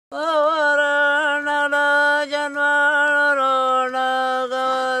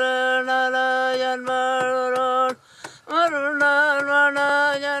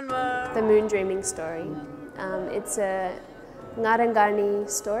moon dreaming story. It's a Ngarranggarni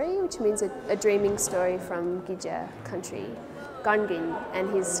story, which means a dreaming story from Gija Country, Garnkiny, and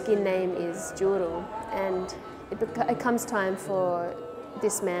his skin name is Juru. And it comes time for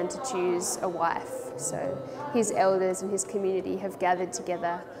this man to choose a wife. So his elders and his community have gathered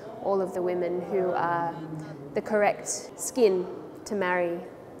together all of the women who are the correct skin to marry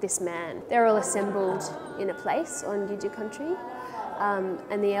this man. They're all assembled in a place on Gija Country,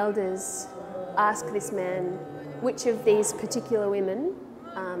 and the elders ask this man which of these particular women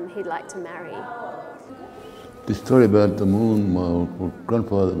he'd like to marry. The story about the moon, my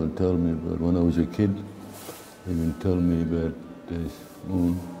grandfather would tell me about when I was a kid. He would tell me about this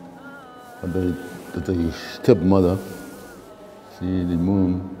moon, about the stepmother, see the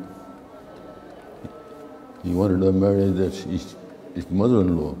moon. He wanted to marry his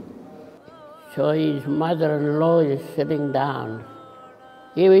mother-in-law. So his mother-in-law is sitting down.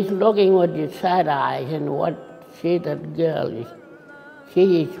 He was looking with his side eyes and what see that girl is.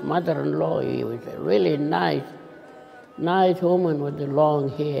 She his mother-in-law. He was a really nice woman with the long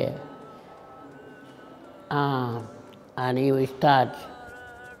hair. And he would start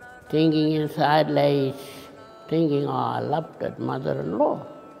thinking inside, thinking, oh, I love that mother-in-law.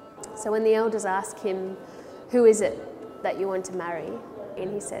 So when the elders ask him, who is it that you want to marry?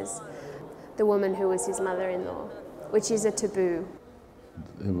 And he says, the woman who was his mother-in-law, which is a taboo.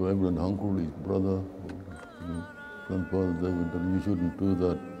 Everyone, uncle, his brother, grandfather, they would tell him, you shouldn't do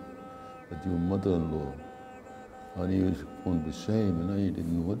that, that's your mother-in-law. And he was going the same, and he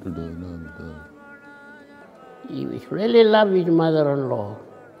didn't know what to do with that. He was really loved his mother-in-law.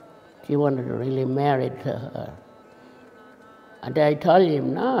 He wanted to really marry to her. And I told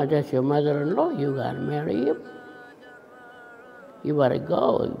him, no, that's your mother-in-law, you gotta marry him. You gotta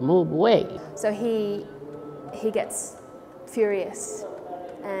go, move away. So he gets furious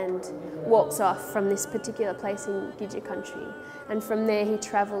and walks off from this particular place in Gija Country. And from there he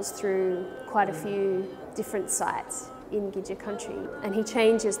travels through quite a few different sites in Gija Country. And he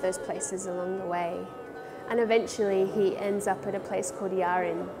changes those places along the way. And eventually he ends up at a place called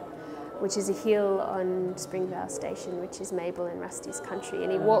Yarin, which is a hill on Springvale Station, which is Mabel and Rusty's country.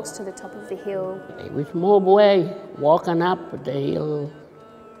 And he walks to the top of the hill. He was moved away, walking up the hill.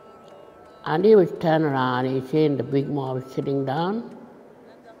 And he was turning around, he seen the big mob sitting down.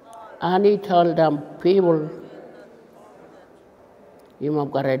 And he told them, people, you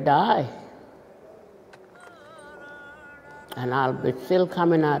have got to die. And I'll be still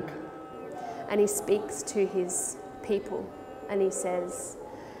coming out. And he speaks to his people and he says,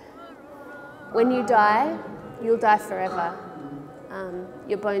 when you die, you'll die forever.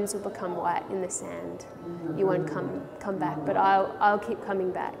 Your bones will become white in the sand. You won't come back, but I'll keep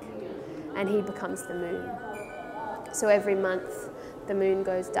coming back. And he becomes the moon. So every month the moon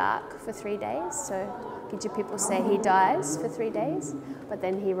goes dark for 3 days. So Gija people say he dies for 3 days, but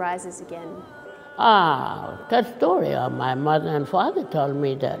then he rises again. That story of my mother and father told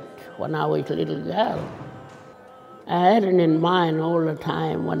me that when I was a little girl. I had it in mind all the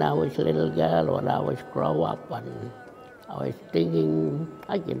time when I was a little girl, when I was grow up, and I was thinking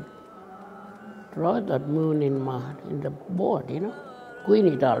I can draw that moon in the board, you know.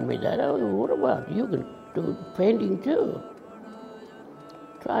 Queenie told me that. Oh, what about you can do painting too?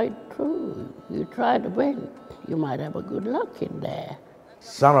 Try it through. You try to paint, you might have a good luck in there.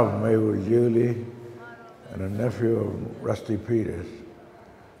 Son of Mabel Julie and a nephew of Rusty Peters.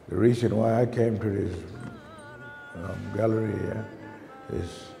 The reason why I came to this gallery here is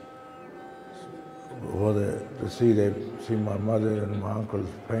to see my mother and my uncle's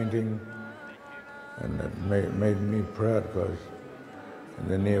painting, and that made me proud because in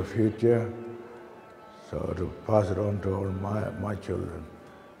the near future, so to pass it on to all my children,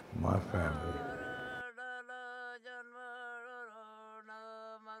 my family.